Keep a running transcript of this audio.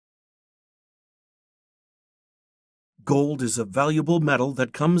Gold is a valuable metal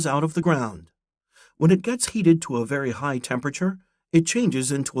that comes out of the ground. When it gets heated to a very high temperature, it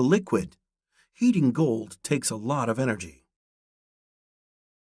changes into a liquid. Heating gold takes a lot of energy.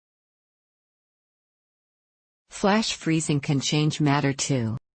 Flash freezing can change matter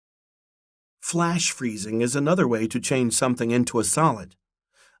too. Flash freezing is another way to change something into a solid.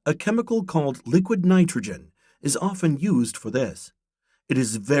 A chemical called liquid nitrogen is often used for this. It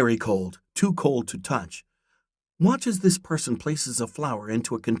is very cold, too cold to touch. Watch as this person places a flower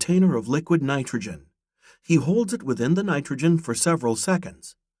into a container of liquid nitrogen. He holds it within the nitrogen for several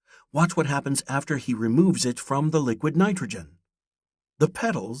seconds. Watch what happens after he removes it from the liquid nitrogen. The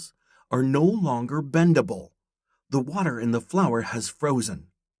petals are no longer bendable. The water in the flower has frozen.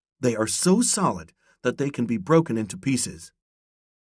 They are so solid that they can be broken into pieces.